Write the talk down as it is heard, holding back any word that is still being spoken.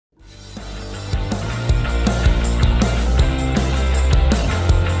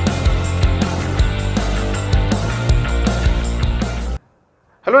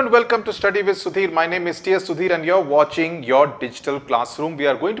Hello and welcome to Study with Sudhir. My name is Sudhir and you're watching your digital classroom. We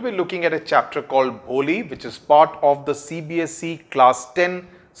are going to be looking at a chapter called Bholi, which is part of the CBSE class 10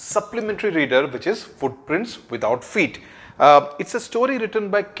 supplementary reader, which is Footprints Without Feet. It's a story written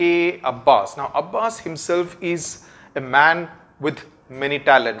by Abbas. Now Abbas himself is a man with many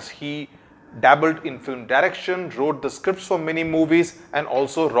talents. He dabbled in film direction, wrote the scripts for many movies and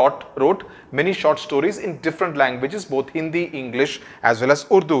also wrote many short stories in different languages, both Hindi, English as well as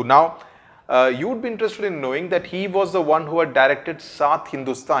Urdu. Now, you would be interested in knowing that he was the one who had directed South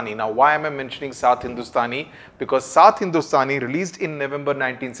Hindustani. Now, why am I mentioning South Hindustani? Because South Hindustani, released in November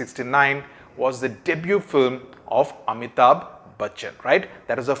 1969, was the debut film of Amitabh Bachchan, right?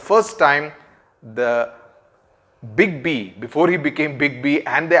 That is the first time the Big B, before he became Big B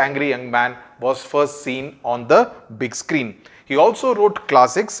and the Angry Young Man, was first seen on the big screen. He also wrote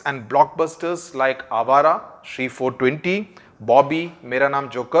classics and blockbusters like Avara, Shri 420, Bobby, Mera Naam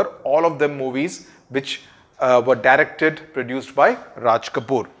Joker, all of them movies which were directed, produced by Raj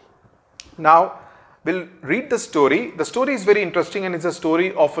Kapoor. Now, we'll read the story. The story is very interesting and it's a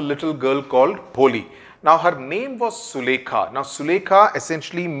story of a little girl called Bholi. Now, her name was Sulekha. Now, Sulekha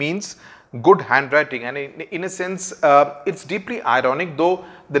essentially means good handwriting, and in a sense it's deeply ironic, though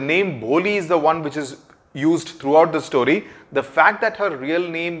the name Bholi is the one which is used throughout the story. The fact that her real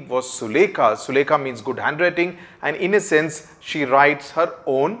name was Sulekha means good handwriting, and in a sense she writes her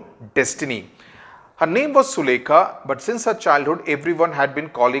own destiny. Her name was Sulekha, but since her childhood everyone had been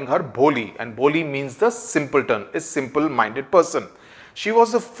calling her Bholi, and Bholi means the simpleton, a simple-minded person. She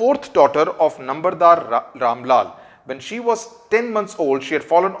was the fourth daughter of Nambardar Ramlal. When she was 10 months old, she had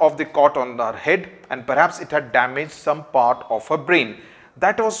fallen off the cot on her head and perhaps it had damaged some part of her brain.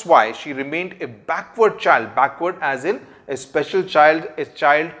 That was why she remained a backward child, backward as in a special child, a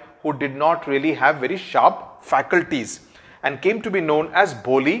child who did not really have very sharp faculties, and came to be known as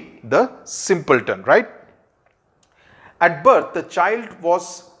Bholi, the simpleton, right? At birth, the child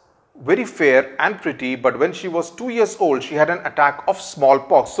was very fair and pretty, but when she was 2 years old, she had an attack of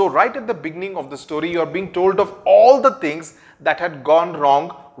smallpox. So right at the beginning of the story, you are being told of all the things that had gone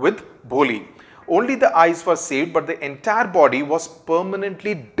wrong with Bholi. Only the eyes were saved, but the entire body was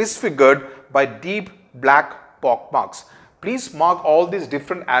permanently disfigured by deep black pock marks. Please mark all these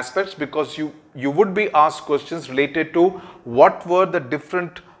different aspects because you would be asked questions related to what were the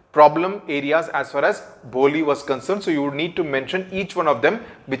different problem areas as far as Bholi was concerned. So you would need to mention each one of them,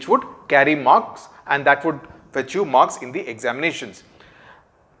 which would carry marks, and that would fetch you marks in the examinations.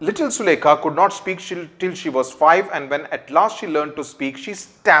 Little Sulekha could not speak till she was 5, and when at last she learned to speak, she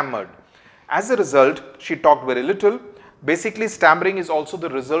stammered. As a result, she talked very little. Basically, stammering is also the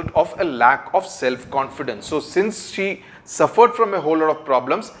result of a lack of self-confidence. So since she suffered from a whole lot of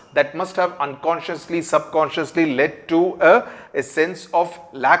problems, that must have unconsciously, subconsciously led to a sense of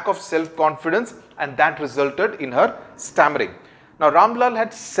lack of self-confidence, and that resulted in her stammering. Now, Ramlal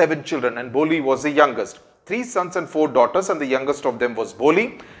had 7 children and Bholi was the youngest. 3 sons and 4 daughters, and the youngest of them was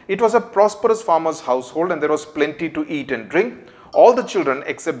Bholi. It was a prosperous farmer's household and there was plenty to eat and drink. All the children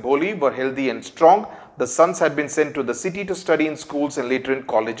except Bholi were healthy and strong. The sons had been sent to the city to study in schools and later in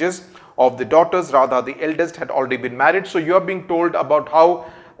colleges. Of the daughters, Radha, the eldest, had already been married. So you are being told about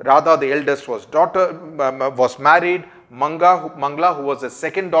how Radha, the eldest, was married. Mangla, who was the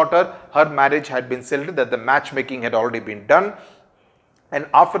second daughter, her marriage had been settled, that the matchmaking had already been done. And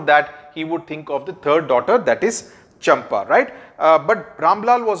after that, he would think of the third daughter, that is Champa, right? But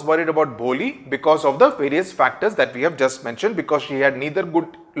Ramlal was worried about Bholi because of the various factors that we have just mentioned, because she had neither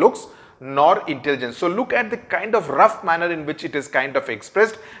good looks nor intelligence. So look at the kind of rough manner in which it is kind of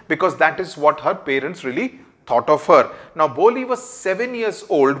expressed, because that is what her parents really thought of her. Now, Bholi was 7 years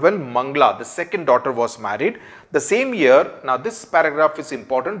old when Mangla, the second daughter, was married. The same year, now this paragraph is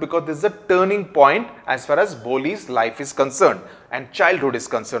important because this is a turning point as far as Bholi's life is concerned, and childhood is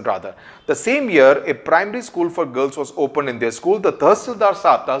concerned rather. The same year, a primary school for girls was opened in their school. The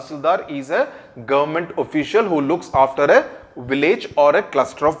Tahsildar is a government official who looks after a village or a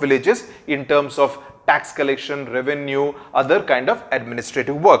cluster of villages in terms of tax collection, revenue, other kind of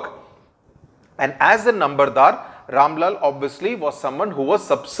administrative work. And as the Nambardar, Ramlal obviously was someone who was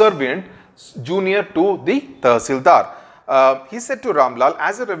subservient, junior to the Tahsildar. He said to Ramlal,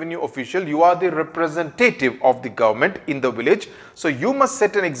 as a revenue official, you are the representative of the government in the village. So you must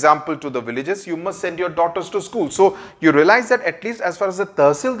set an example to the villages. You must send your daughters to school. So you realize that at least as far as the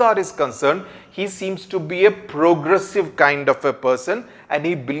Tahsildar is concerned, he seems to be a progressive kind of a person, and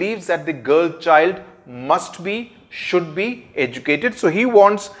he believes that the girl child should be educated. So he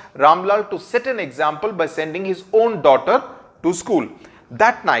wants Ramlal to set an example by sending his own daughter to school.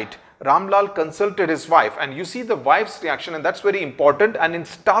 That night, Ramlal consulted his wife, and you see the wife's reaction, and that's very important and in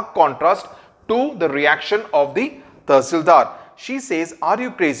stark contrast to the reaction of the Tahsildar. She says, "Are you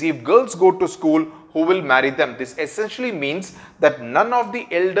crazy? If girls go to school, who will marry them?" This essentially means that none of the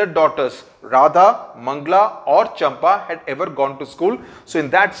elder daughters, Radha, Mangla or Champa, had ever gone to school. So in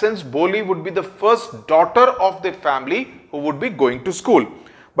that sense, Bholi would be the first daughter of the family who would be going to school.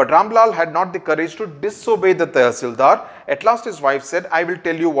 But Ramlal had not the courage to disobey the Tahsildar. At last his wife said, "I will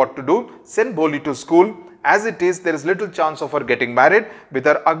tell you what to do. Send Bholi to school. As it is, there is little chance of her getting married with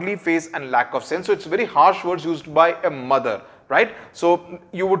her ugly face and lack of sense." So it's very harsh words used by a mother, right? So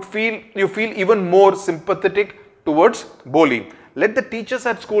you feel even more sympathetic towards Bholi. Let the teachers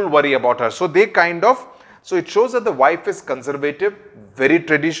at school worry about her. So so it shows that the wife is conservative, very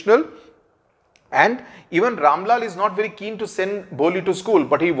traditional, and even Ramlal is not very keen to send Bholi to school,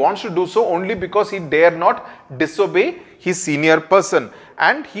 but he wants to do so only because he dare not disobey his senior person,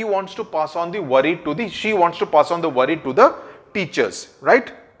 and he wants to pass on the worry to she wants to pass on the worry to the teachers,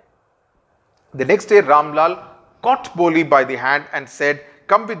 right? The next day, Ramlal caught Bholi by the hand and said,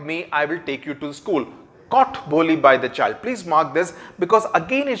 "Come with me, I will take you to school." Caught Bholi by the child. Please mark this, because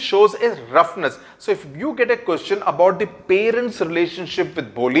again it shows a roughness. So if you get a question about the parents' relationship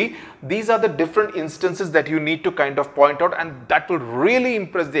with Bholi, these are the different instances that you need to kind of point out, and that will really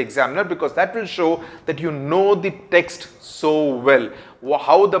impress the examiner, because that will show that you know the text so well.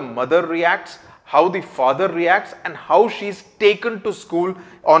 How the mother reacts, how the father reacts, and how she is taken to school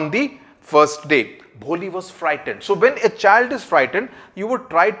on the first day. Bholi was frightened. So when a child is frightened, you would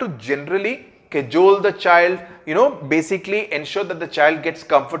try to generally cajole the child, basically ensure that the child gets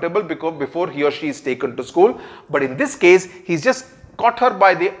comfortable before he or she is taken to school. But in this case, he's just caught her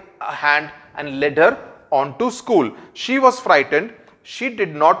by the hand and led her on to school. She was frightened. She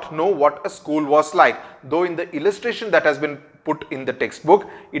did not know what a school was like. Though in the illustration that has been put in the textbook,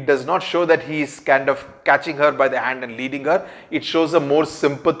 it does not show that he is kind of catching her by the hand and leading her. It shows a more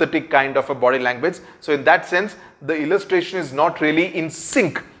sympathetic kind of a body language. So in that sense, the illustration is not really in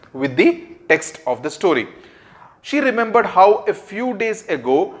sync with the text of the story. She remembered how a few days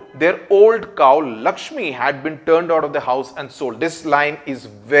ago their old cow Lakshmi had been turned out of the house and sold. This line is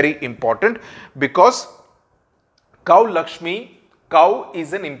very important, because cow Lakshmi, cow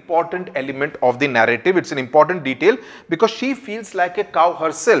is an important element of the narrative. It's an important detail because she feels like a cow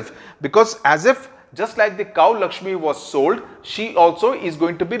herself, because as if just like the cow Lakshmi was sold, she also is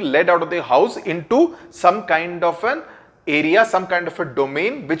going to be led out of the house into some kind of an area, some kind of a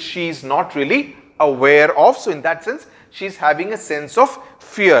domain which she is not really aware of. So in that sense, she is having a sense of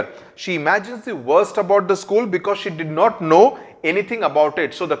fear. She imagines the worst about the school because she did not know anything about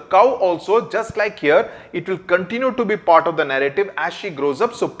it. So the cow also, just like here, it will continue to be part of the narrative as she grows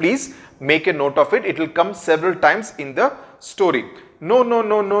up. So please make a note of it. It will come several times in the story. "No, no,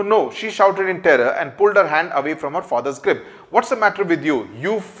 no, no, no," she shouted in terror and pulled her hand away from her father's grip. "What's the matter with you,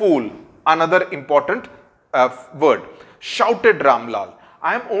 you fool?" Another important word. Shouted Ramlal.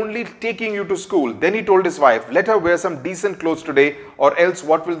 "I am only taking you to school." Then he told his wife, "Let her wear some decent clothes today, or else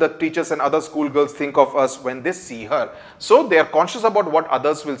what will the teachers and other schoolgirls think of us when they see her?" So they are conscious about what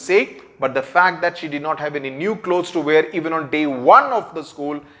others will say, but the fact that she did not have any new clothes to wear even on day one of the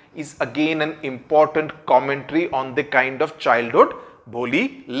school is again an important commentary on the kind of childhood Bholi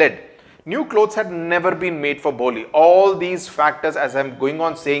led. New clothes had never been made for Bholi. All these factors, as I am going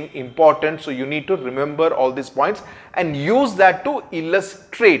on saying, important. So you need to remember all these points and use that to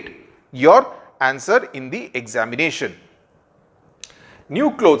illustrate your answer in the examination. New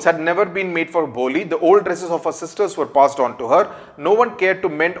clothes had never been made for Bholi. The old dresses of her sisters were passed on to her. No one cared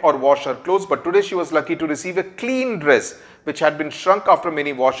to mend or wash her clothes, but today she was lucky to receive a clean dress which had been shrunk after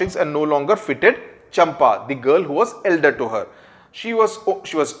many washings and no longer fitted Champa, the girl who was elder to her. She was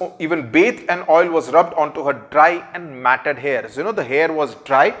even bathed and oil was rubbed onto her dry and matted hair. So, the hair was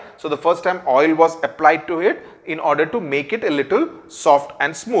dry. So, the first time oil was applied to it in order to make it a little soft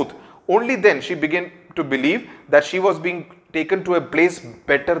and smooth. Only then she began to believe that she was being taken to a place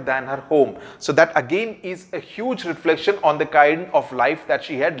better than her home. So, that again is a huge reflection on the kind of life that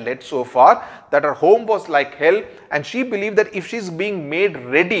she had led so far, that her home was like hell, and she believed that if she is being made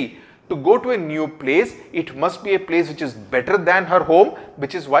ready to go to a new place, it must be a place which is better than her home,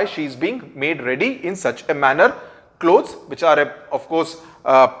 which is why she is being made ready in such a manner. Clothes which are of course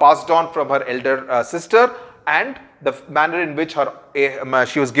passed on from her elder sister, and the manner in which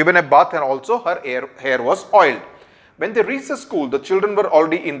she was given a bath, and also her hair was oiled. When they reached the school, the children were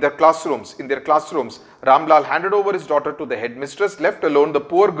already in their classrooms. Ramlal handed over his daughter to the headmistress. Left alone, the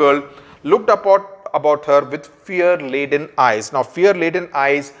poor girl looked about her with fear-laden eyes. Now, fear-laden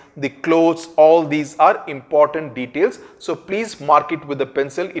eyes, the clothes, all these are important details. So, please mark it with a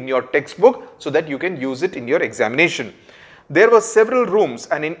pencil in your textbook so that you can use it in your examination. There were several rooms,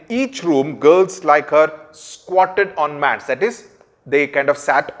 and in each room, girls like her squatted on mats. That is, they kind of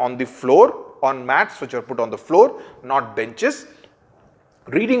sat on the floor on mats which are put on the floor, not benches,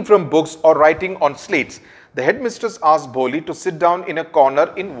 reading from books or writing on slates. The headmistress asked Bholi to sit down in a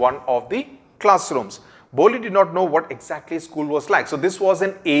corner in one of the classrooms. Bholi did not know what exactly school was like. So, this was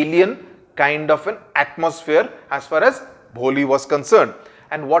an alien kind of an atmosphere as far as Bholi was concerned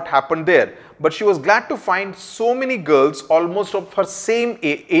and what happened there. But she was glad to find so many girls almost of her same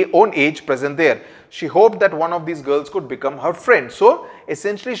own age present there. She hoped that one of these girls could become her friend. So,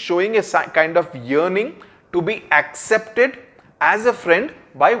 essentially showing a kind of yearning to be accepted as a friend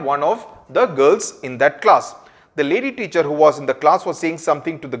by one of the girls in that class. The lady teacher who was in the class was saying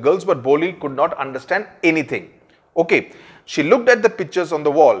something to the girls, but Bholi could not understand anything. Okay, she looked at the pictures on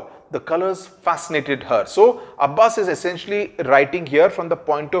the wall. The colors fascinated her. So, Abbas is essentially writing here from the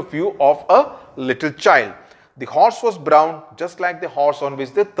point of view of a little child. The horse was brown, just like the horse on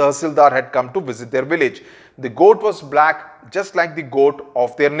which the Tahsildar had come to visit their village. The goat was black, just like the goat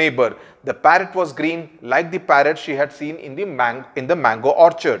of their neighbor. The parrot was green, like the parrot she had seen in the mango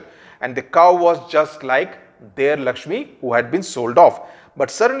orchard. And the cow was just like their Lakshmi who had been sold off. But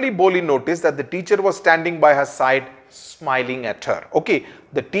suddenly Bholi noticed that the teacher was standing by her side, smiling at her. Okay,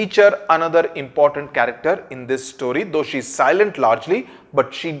 the teacher, another important character in this story, though she is silent largely,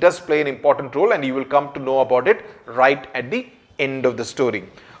 but she does play an important role, and you will come to know about it right at the end of the story.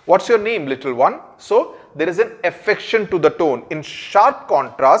 What's your name, little one? So, there is an affection to the tone in sharp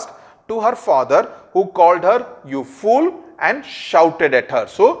contrast to her father, who called her you fool and shouted at her.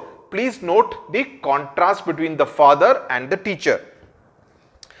 So, please note the contrast between the father and the teacher.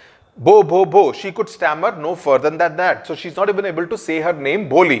 Bo, bo, bo. She could stammer no further than that. So, she is not even able to say her name,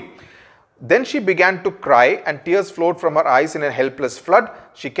 Bholi. Then she began to cry and tears flowed from her eyes in a helpless flood.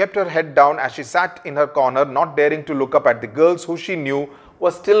 She kept her head down as she sat in her corner, not daring to look up at the girls who she knew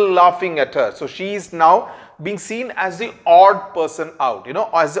were still laughing at her. So, she is now being seen as the odd person out,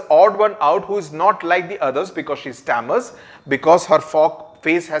 as the odd one out who is not like the others because she stammers, because her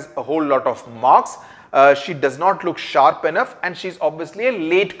face has a whole lot of marks. She does not look sharp enough, and she is obviously a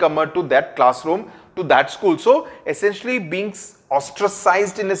latecomer to that classroom, to that school. So, essentially being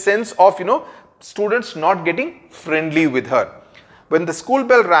ostracized in a sense of, students not getting friendly with her. When the school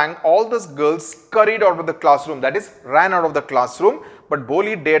bell rang, all those girls scurried out of the classroom, that is, ran out of the classroom, but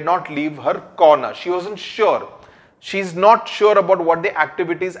Bholi dared not leave her corner. She wasn't sure. She is not sure about what the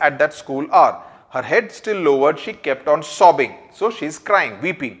activities at that school are. Her head still lowered, she kept on sobbing. So, she is crying,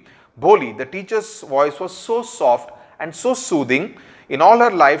 weeping. Bholi, the teacher's voice was so soft and so soothing. In all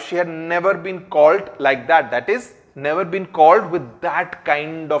her life, she had never been called like that. That is, never been called with that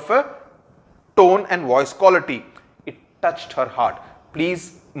kind of a tone and voice quality. It touched her heart.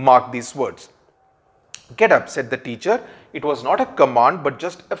 Please mark these words. Get up, said the teacher. It was not a command, but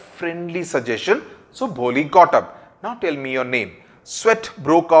just a friendly suggestion. So, Bholi got up. Now tell me your name. Sweat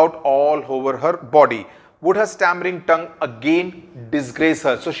broke out all over her body. Would her stammering tongue again disgrace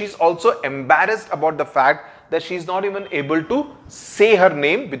her? So, she is also embarrassed about the fact that she is not even able to say her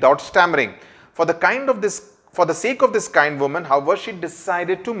name without stammering. For the sake of this kind woman, however, she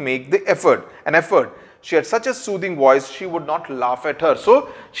decided to make an effort. She had such a soothing voice, she would not laugh at her. So,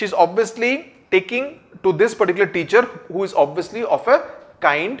 she is obviously taking to this particular teacher, who is obviously of a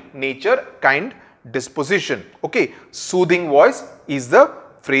kind nature, kind disposition. Okay, soothing voice is the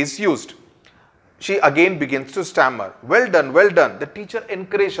phrase used. She again begins to stammer. Well done, well done. The teacher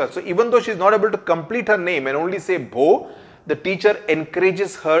encouraged her. So, even though she is not able to complete her name and only say Bho, the teacher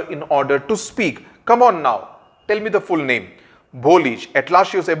encourages her in order to speak. Come on now, tell me the full name. Bholi. At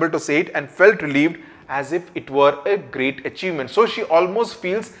last she was able to say it and felt relieved, as if it were a great achievement. So, she almost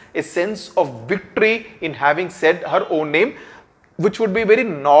feels a sense of victory in having said her own name, which would be very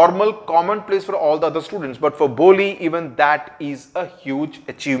normal, commonplace for all the other students. But for Bholi, even that is a huge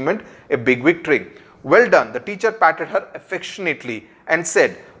achievement, a big victory. Well done. The teacher patted her affectionately and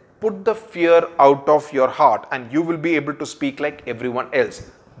said, put the fear out of your heart and you will be able to speak like everyone else.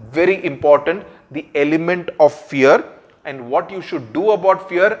 Very important, the element of fear and what you should do about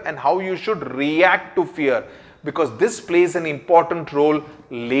fear and how you should react to fear, because this plays an important role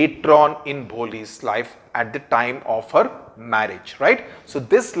later on in Bholi's life at the time of her marriage, right? So,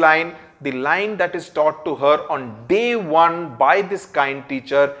 this line, the line that is taught to her on day one by this kind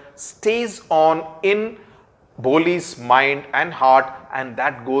teacher, stays on in Bholi's mind and heart, and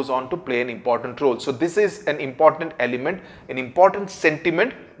that goes on to play an important role. So this is an important element, an important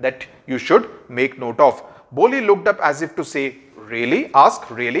sentiment that you should make note of. Bholi looked up as if to say, really? Ask,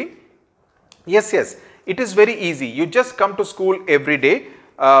 really? Yes, yes, it is very easy. You just come to school every day.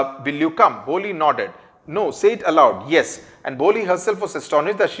 Will you come? Bholi nodded. No, say it aloud. Yes. And Bholi herself was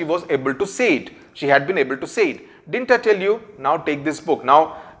astonished that she was able to say it. She had been able to say it. Didn't I tell you? Now take this book.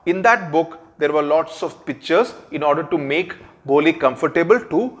 Now, in that book, there were lots of pictures in order to make Bholi comfortable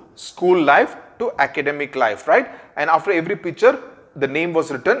to school life, to academic life, right? And after every picture, the name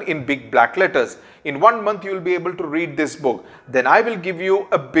was written in big black letters. In 1 month, you will be able to read this book. Then I will give you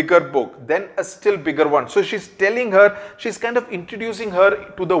a bigger book, then a still bigger one. So she's telling her, she's kind of introducing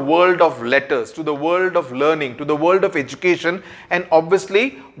her to the world of letters, to the world of learning, to the world of education, and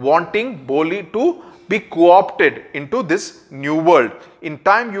obviously wanting Bholi to be co-opted into this new world. In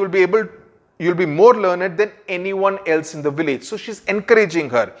time, you will be more learned than anyone else in the village. So she's encouraging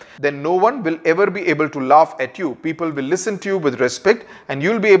her. Then no one will ever be able to laugh at you. People will listen to you with respect, and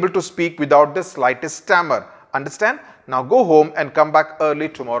you'll be able to speak without the slightest stammer. Understand? Now go home and come back early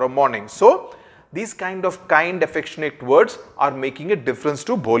tomorrow morning. So these kind, affectionate words are making a difference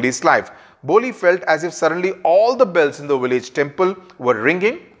to Bholi's life. Bholi felt as if suddenly all the bells in the village temple were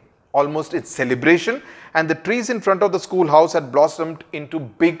ringing. Almost its celebration, and the trees in front of the schoolhouse had blossomed into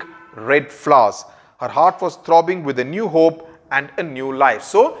big red flowers. Her heart was throbbing with a new hope and a new life.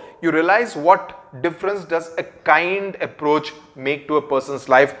 So you realize what difference does a kind approach make to a person's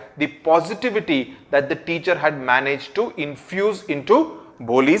life, the positivity that the teacher had managed to infuse into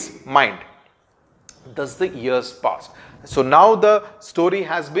Bholi's mind. Thus the years passed. So now the story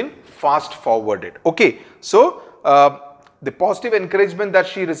has been fast forwarded. Okay, so the positive encouragement that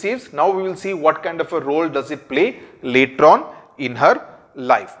she receives, now we will see what kind of a role does it play later on in her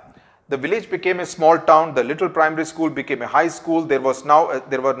life. The village became a small town. The little primary school became a high school. There were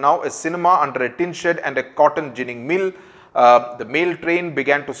now a cinema under a tin shed and a cotton ginning mill. The mail train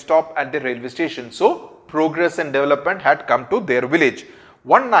began to stop at the railway station. So progress and development had come to their village.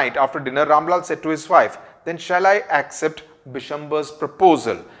 One night after dinner, Ramlal said to his wife, "Then shall I accept Bishambar's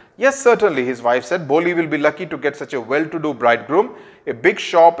proposal?" "Yes, certainly," his wife said. "Bholi will be lucky to get such a well-to-do bridegroom, a big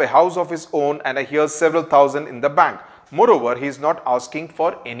shop, a house of his own, and I hear several thousand in the bank. Moreover, he is not asking for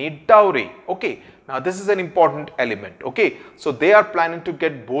any dowry." Okay, now this is an important element. Okay, so they are planning to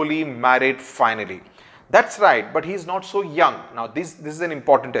get Bholi married finally. That's right, but he is not so young. Now this is an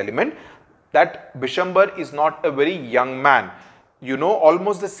important element, that Bishambar is not a very young man. You know,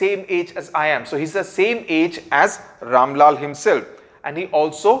 almost the same age as I am. So he's the same age as Ramlal himself, and he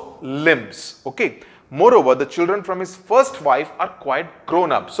also limps. Okay. Moreover, the children from his first wife are quite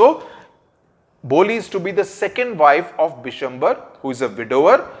grown up. So Bholi is to be the second wife of Bishambar, who is a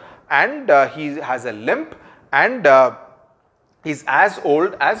widower, and he has a limp, and he's as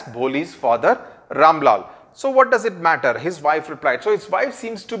old as Bholi's father Ramlal. So what does it matter? His wife replied. So his wife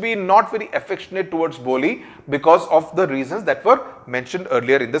seems to be not very affectionate towards Bholi because of the reasons that were mentioned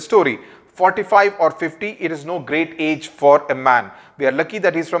earlier in the story. 45 or 50, it is no great age for a man. We are lucky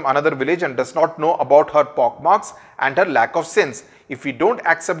that he is from another village and does not know about her pockmarks and her lack of sense. If we don't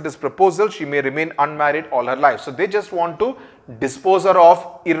accept this proposal, she may remain unmarried all her life. So they just want to dispose her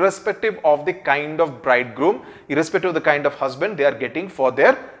off, irrespective of the kind of bridegroom, irrespective of the kind of husband they are getting for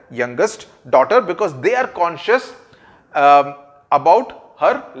their youngest daughter, because they are conscious about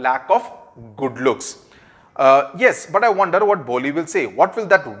her lack of good looks. Yes, but I wonder what Bholi will say. What will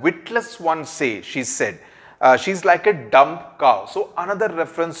that witless one say? She said. She's like a dumb cow. So another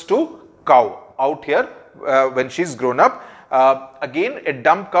reference to cow out here when she's grown up. Again, a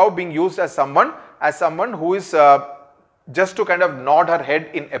dumb cow being used as someone who is just to kind of nod her head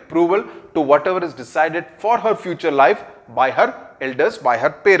in approval to whatever is decided for her future life by her elders, by her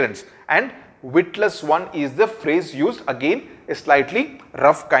parents. And witless one is the phrase used, again a slightly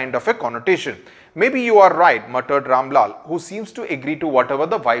rough kind of a connotation. Maybe you are right, muttered Ramlal, who seems to agree to whatever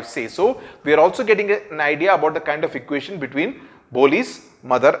the wife says. So we are also getting an idea about the kind of equation between Bholi's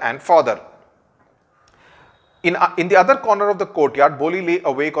mother and father. In the other corner of the courtyard, Bholi lay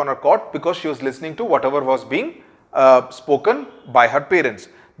awake on her cot because she was listening to whatever was being spoken by her parents.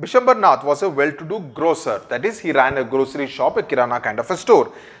 Bishambar Nath was a well-to-do grocer. That is, he ran a grocery shop, a kirana kind of a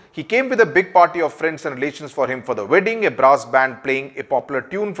store. He came with a big party of friends and relations for him for the wedding. A brass band playing a popular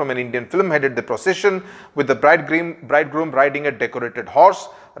tune from an Indian film headed the procession, with the bridegroom riding a decorated horse.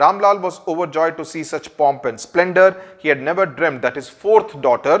 Ramlal was overjoyed to see such pomp and splendor. He had never dreamt that his fourth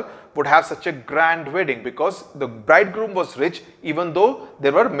daughter would have such a grand wedding, because the bridegroom was rich, even though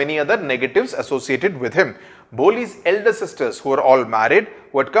there were many other negatives associated with him. Bholi's elder sisters, who were all married,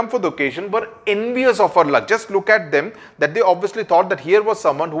 who had come for the occasion, were envious of her luck. Just look at them, that they obviously thought that here was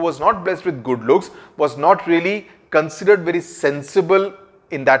someone who was not blessed with good looks, was not really considered very sensible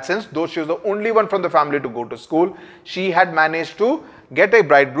in that sense. Though she was the only one from the family to go to school, she had managed to get a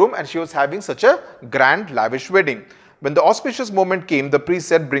bridegroom and she was having such a grand, lavish wedding. When the auspicious moment came, the priest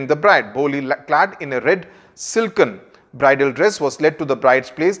said, "Bring the bride." Bholi, clad in a red silken bridal dress, was led to the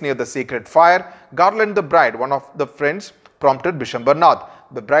bride's place near the sacred fire. "Garland the bride," one of the friends prompted Bishambarnath.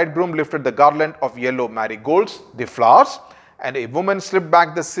 The bridegroom lifted the garland of yellow marigolds, the flowers, and a woman slipped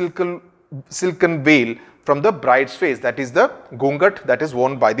back the silken veil from the bride's face, that is the gungat that is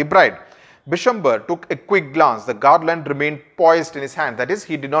worn by the bride. Bishambar took a quick glance. The garland remained poised in his hand. That is,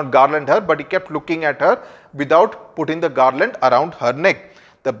 he did not garland her, but he kept looking at her without putting the garland around her neck.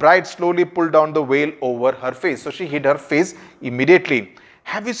 The bride slowly pulled down the veil over her face. So she hid her face immediately.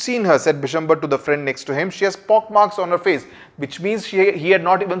 "Have you seen her?" said Bishambar to the friend next to him. "She has pock marks on her face," which means he had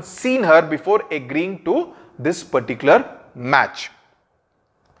not even seen her before agreeing to this particular match.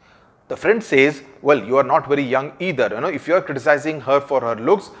 The friend says, "Well, you are not very young either. If you are criticizing her for her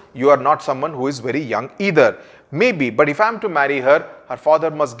looks, you are not someone who is very young either. Maybe, but if I am to marry her, her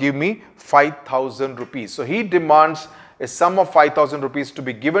father must give me 5,000 rupees. So he demands a sum of 5,000 rupees to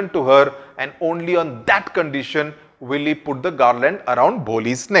be given to her, and only on that condition will he put the garland around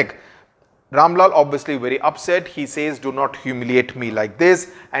Bholi's neck." Ramlal, obviously very upset, he says, "Do not humiliate me like this,"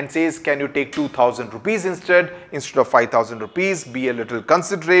 and says, "Can you take 2,000 rupees instead of 5,000 rupees? Be a little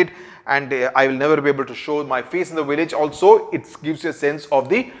considerate, and I will never be able to show my face in the village." Also, it gives you a sense of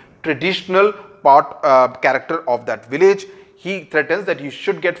the traditional character of that village. He threatens that you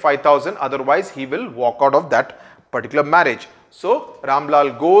should get 5,000, otherwise he will walk out of that particular marriage. So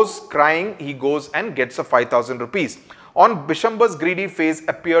Ramlal goes crying, he goes and gets a 5,000 rupees. On Bishambar's greedy face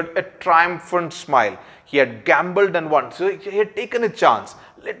appeared a triumphant smile. He had gambled and won, so he had taken a chance.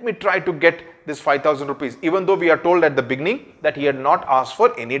 Let me try to get this 5,000 rupees, even though we are told at the beginning that he had not asked for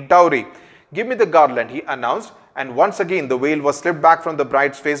any dowry. "Give me the garland," he announced, and once again the veil was slipped back from the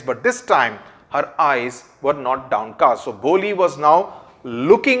bride's face, but this time her eyes were not downcast. So Bholi was now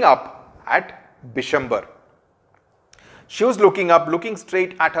looking up at Bishambar. She was looking up, looking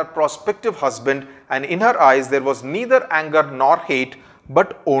straight at her prospective husband, and in her eyes there was neither anger nor hate,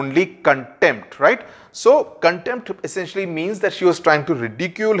 but only contempt, right? So contempt essentially means that she was trying to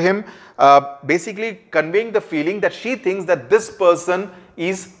ridicule him, basically conveying the feeling that she thinks that this person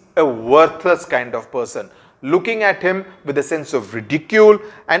is a worthless kind of person, looking at him with a sense of ridicule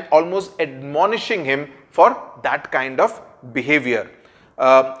and almost admonishing him for that kind of behavior.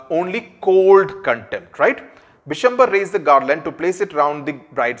 Only cold contempt, right? Bishambar raised the garland to place it round the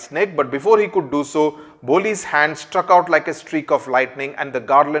bride's neck, but before he could do so, Bholi's hand struck out like a streak of lightning and the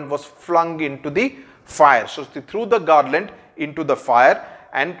garland was flung into the fire. So she threw the garland into the fire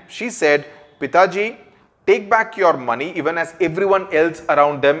and she said, "Pitaji, take back your money," even as everyone else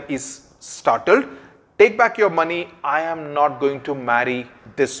around them is startled. "Take back your money. I am not going to marry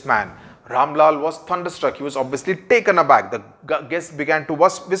this man." Ramlal was thunderstruck. He was obviously taken aback. The guest began to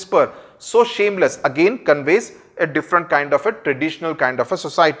whisper, "So shameless," again conveys a different kind of a traditional kind of a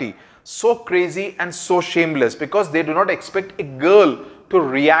society. So crazy and so shameless, because they do not expect a girl to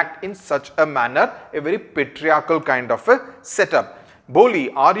react in such a manner, a very patriarchal kind of a setup.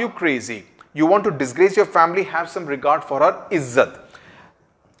 "Bholi, are you crazy? You want to disgrace your family? Have some regard for her izzat."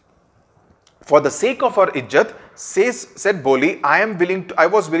 "For the sake of her izzat," said Bholi, I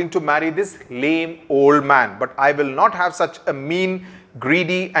was willing to marry this lame old man, but I will not have such a mean,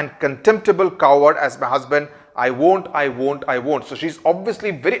 greedy and contemptible coward as my husband. I won't. So she's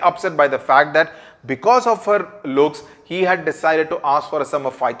obviously very upset by the fact that because of her looks, he had decided to ask for a sum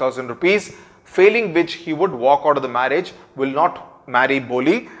of 5,000 rupees, failing which he would walk out of the marriage, will not marry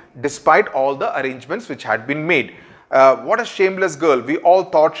Bholi despite all the arrangements which had been made. What a shameless girl. We all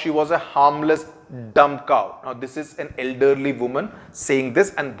thought she was a harmless, dumb cow. Now this is an elderly woman saying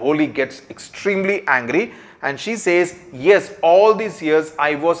this, and Bholi gets extremely angry and she says, "Yes, all these years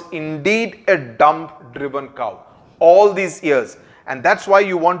I was indeed a dumb, driven cow. All these years. And that's why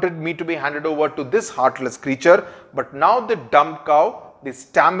you wanted me to be handed over to this heartless creature. But now the dumb cow, the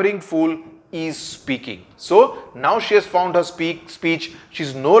stammering fool, is speaking." So now she has found her speech.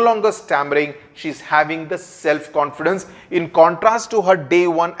 She's no longer stammering. She's having the self-confidence, in contrast to her day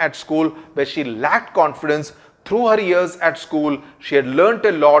one at school, where she lacked confidence. Through her years at school, she had learnt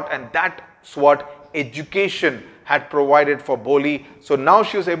a lot, and that's what education had provided for Bholi. So now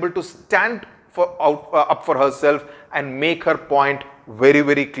she was able to stand up for herself and make her point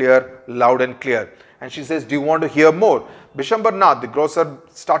very clear, loud and clear. And she says, do you want to hear more? Bishambar Nath, the grocer,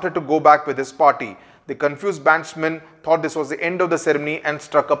 started to go back with his party. The confused bandsman thought this was the end of the ceremony and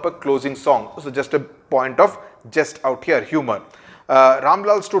struck up a closing song. So just a point of jest out here, humor.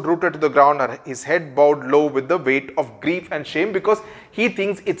 Ramlal stood rooted to the ground, his head bowed low with the weight of grief and shame, because he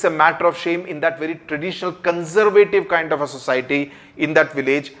thinks it's a matter of shame in that very traditional conservative kind of a society in that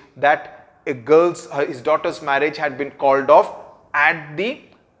village, that his daughter's marriage had been called off at the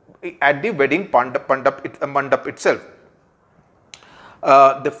wedding mandap itself.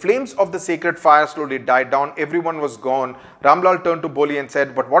 The flames of the sacred fire slowly died down. Everyone was gone. Ramlal turned to Bholi and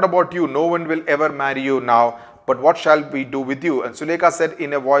said, but what about you? No one will ever marry you now. But what shall we do with you? And Sulekha said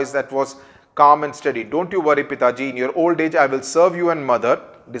in a voice that was calm and steady, don't you worry, Pitaji. In your old age, I will serve you and mother,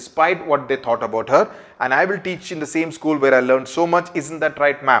 despite what they thought about her. And I will teach in the same school where I learned so much. Isn't that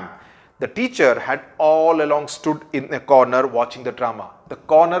right, ma'am? The teacher had all along stood in a corner watching the drama. The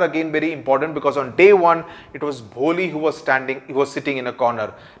corner again very important, because on day one it was Bholi who was sitting in a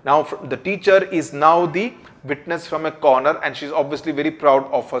corner. Now the teacher is now the witness from a corner, and she's obviously very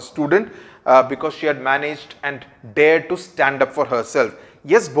proud of her student because she had managed and dared to stand up for herself.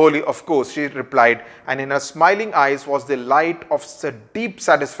 Yes, Bholi, of course, she replied, and in her smiling eyes was the light of deep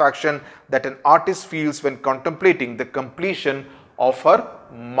satisfaction that an artist feels when contemplating the completion of her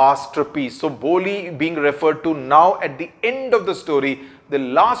masterpiece. So Bholi being referred to now at the end of the story, the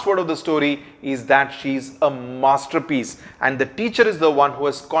last word of the story is that she is a masterpiece, and the teacher is the one who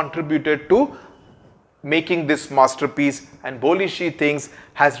has contributed to making this masterpiece, and Bholi, she thinks,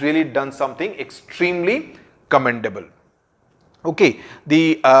 has really done something extremely commendable. Okay,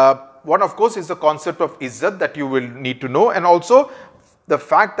 the one of course is the concept of izzat that you will need to know, and also the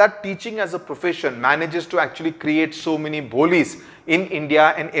fact that teaching as a profession manages to actually create so many Bholis in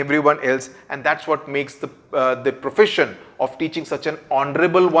India and everyone else, and that's what makes the profession of teaching such an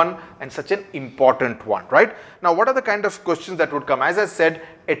honorable one and such an important one, right? Now, what are the kind of questions that would come? As I said,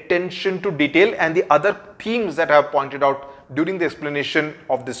 attention to detail, and the other themes that I have pointed out during the explanation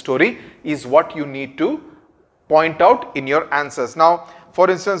of this story is what you need to point out in your answers. Now, for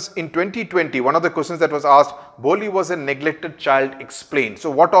instance, in 2020, one of the questions that was asked, Bholi was a neglected child, explained. So,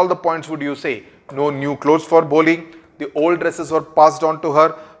 what all the points would you say? No new clothes for Bholi. The old dresses were passed on to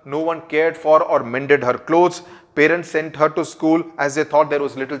her. No one cared for or mended her clothes. Parents sent her to school as they thought there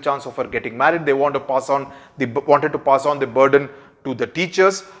was little chance of her getting married. They wanted to pass on the burden to the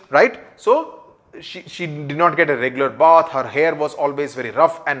teachers, right? So she did not get a regular bath. Her hair was always very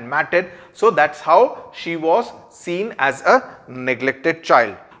rough and matted. So that's how she was seen as a neglected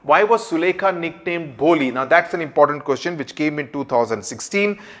child. Why was Sulekha nicknamed Bholi? Now that's an important question which came in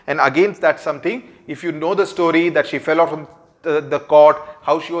 2016, and again that's something, if you know the story that she fell off from the cot,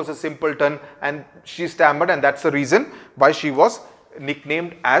 how she was a simpleton and she stammered, and that's the reason why she was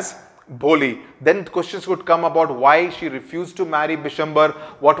nicknamed as Bholi. Then questions would come about why she refused to marry Bishambar.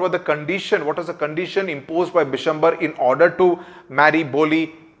 What was the condition imposed by Bishambar in order to marry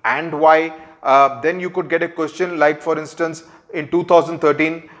Bholi, and why? Then you could get a question like, for instance, in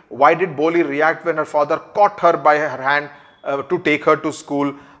 2013, why did Bholi react when her father caught her by her hand to take her to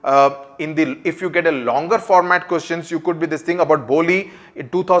school? If you get a longer format questions, you could be this thing about Bholi. In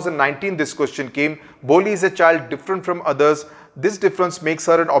 2019, this question came. Bholi is a child different from others. This difference makes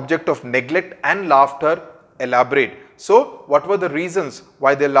her an object of neglect and laughter. Elaborate. So, what were the reasons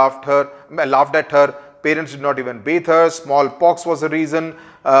why they laughed at her? Parents did not even bathe her. Smallpox was the reason.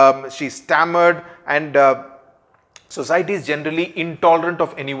 She stammered, and society is generally intolerant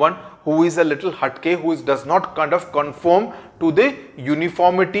of anyone who is a little hatke, who does not kind of conform to the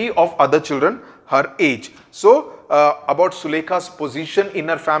uniformity of other children her age. So, about Sulekha's position in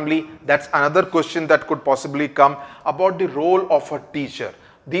her family, that's another question that could possibly come. About the role of her teacher.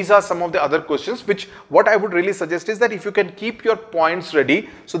 These are some of the other questions which what I would really suggest is that if you can keep your points ready,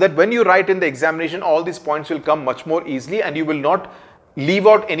 so that when you write in the examination, all these points will come much more easily and you will not leave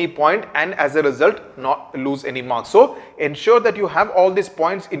out any point and as a result not lose any marks. So ensure that you have all these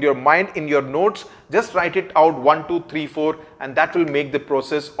points in your mind, in your notes. Just write it out 1, 2, 3, 4, and that will make the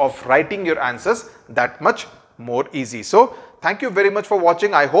process of writing your answers that much more easy. So thank you very much for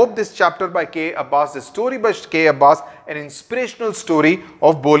watching. I hope this chapter by K. Abbas, the story by K. Abbas, an inspirational story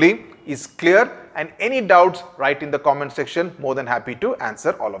of Bholi, is clear, and any doubts write in the comment section. More than happy to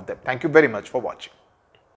answer all of them. Thank you very much for watching.